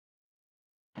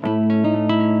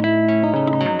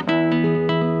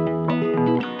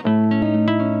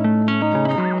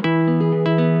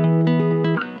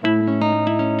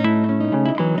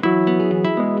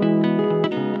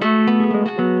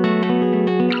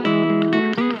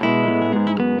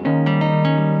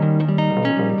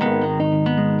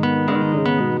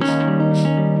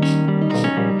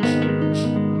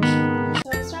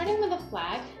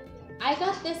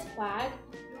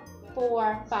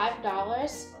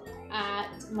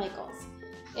at Michael's.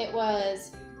 It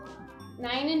was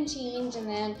 $9 and change, and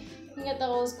then you get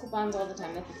those coupons all the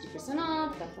time, the 50%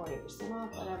 off, the 40%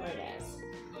 off, whatever it is.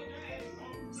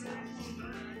 So, you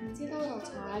can see the little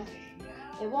tag.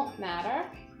 It won't matter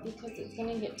because it's going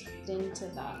to get tucked into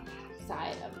the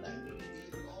side of the wreath.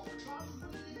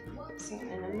 So,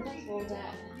 and I'm going to fold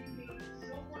it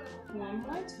one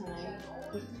more time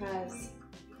because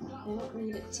I don't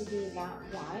need it to be that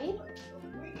wide.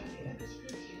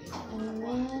 And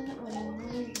then what I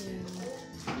want to do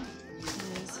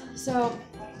is, so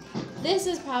this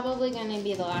is probably going to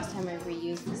be the last time I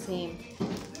reuse the same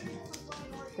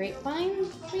grapevine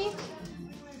wreath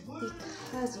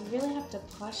because you really have to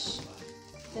push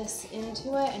this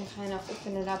into it and kind of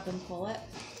open it up and pull it.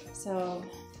 So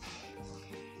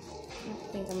I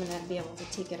don't think I'm going to be able to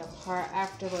take it apart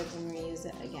afterwards and reuse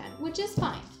it again, which is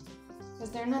fine because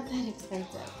they're not that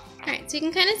expensive. Alright, so you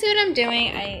can kind of see what I'm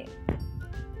doing. I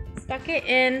stuck it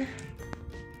in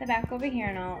the back over here,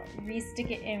 and I'll re-stick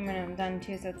it in when I'm done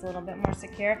too, so it's a little bit more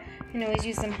secure. You can always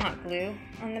use some hot glue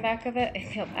on the back of it. I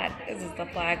feel bad because it's the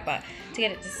flag, but to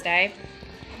get it to stay.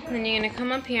 And then you're going to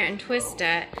come up here and twist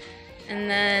it, and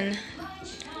then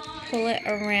pull it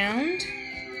around.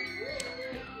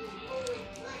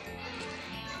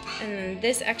 And then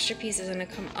this extra piece is going to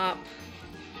come up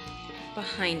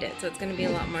behind it, so it's going to be a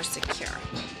lot more secure.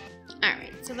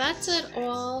 Alright, so that's it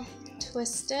all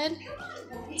twisted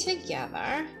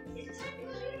together,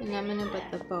 and I'm going to put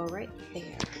the bow right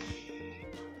there.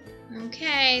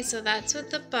 Okay, so that's with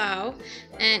the bow,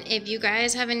 and if you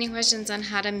guys have any questions on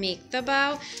how to make the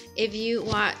bow, if you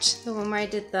watch the one where I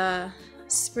did the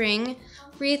spring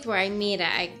wreath where I made it,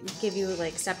 I give you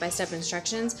like step-by-step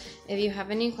instructions. If you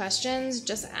have any questions,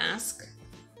 just ask.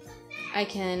 I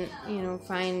can, you know,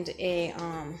 find a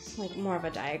like more of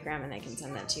a diagram and I can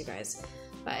send that to you guys,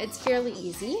 but it's fairly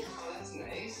easy.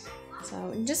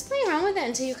 So just play around with it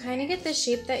until you kind of get the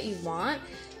shape that you want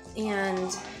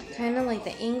and kind of like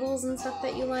the angles and stuff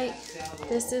that you like.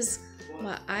 This is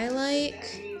what I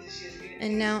like,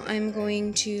 and now I'm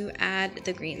going to add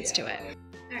the greens to it.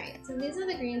 Alright, so these are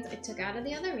the greens I took out of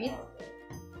the other wreath,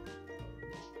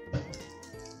 and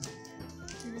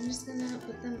I'm just gonna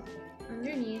put them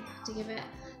underneath to give it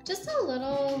just a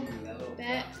little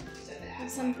bit of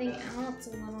something else, a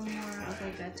little more of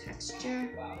like a texture.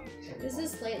 This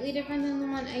is slightly different than the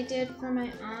one I did for my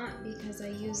aunt because I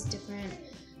used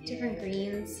different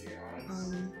greens.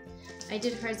 I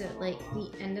did hers at like the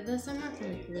end of the summer for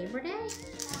like Labor Day,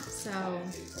 so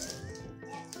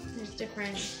there's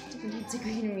different types of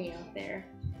greenery out there.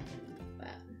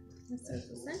 But this is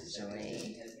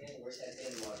essentially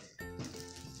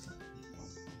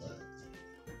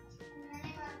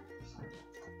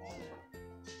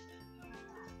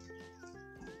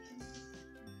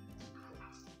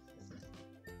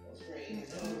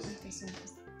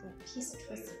piece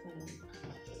twisted one.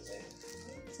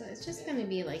 So it's just gonna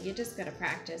be like, you just gotta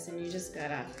practice and you just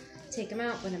gotta take them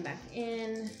out, put them back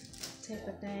in, type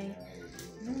of thing.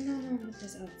 I don't know if I'll put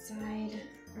this outside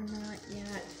or not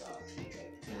yet.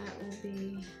 That will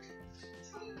be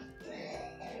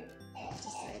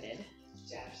decided.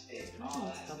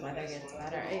 Once the weather gets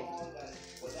better. I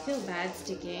feel bad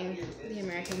sticking the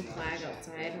American flag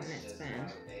outside when it's been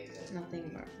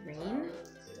nothing but rain.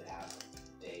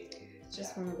 It's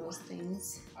just one of those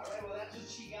things.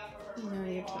 You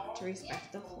know, you're taught to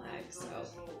respect the flag, so.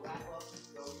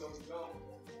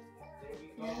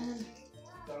 And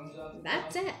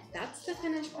that's it. That's the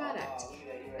finished product.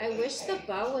 I wish the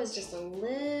bow was just a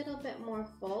little bit more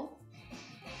full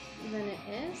than it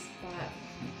is, but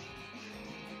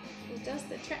it does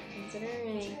the trick.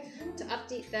 Considering to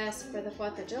update this for the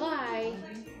 4th of July,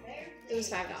 it was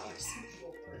 $5.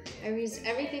 I used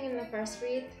everything in the first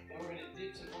wreath,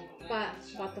 but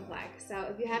bought the flag. So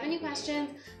if you have any questions,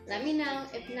 let me know.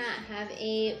 If not, have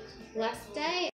a blessed day.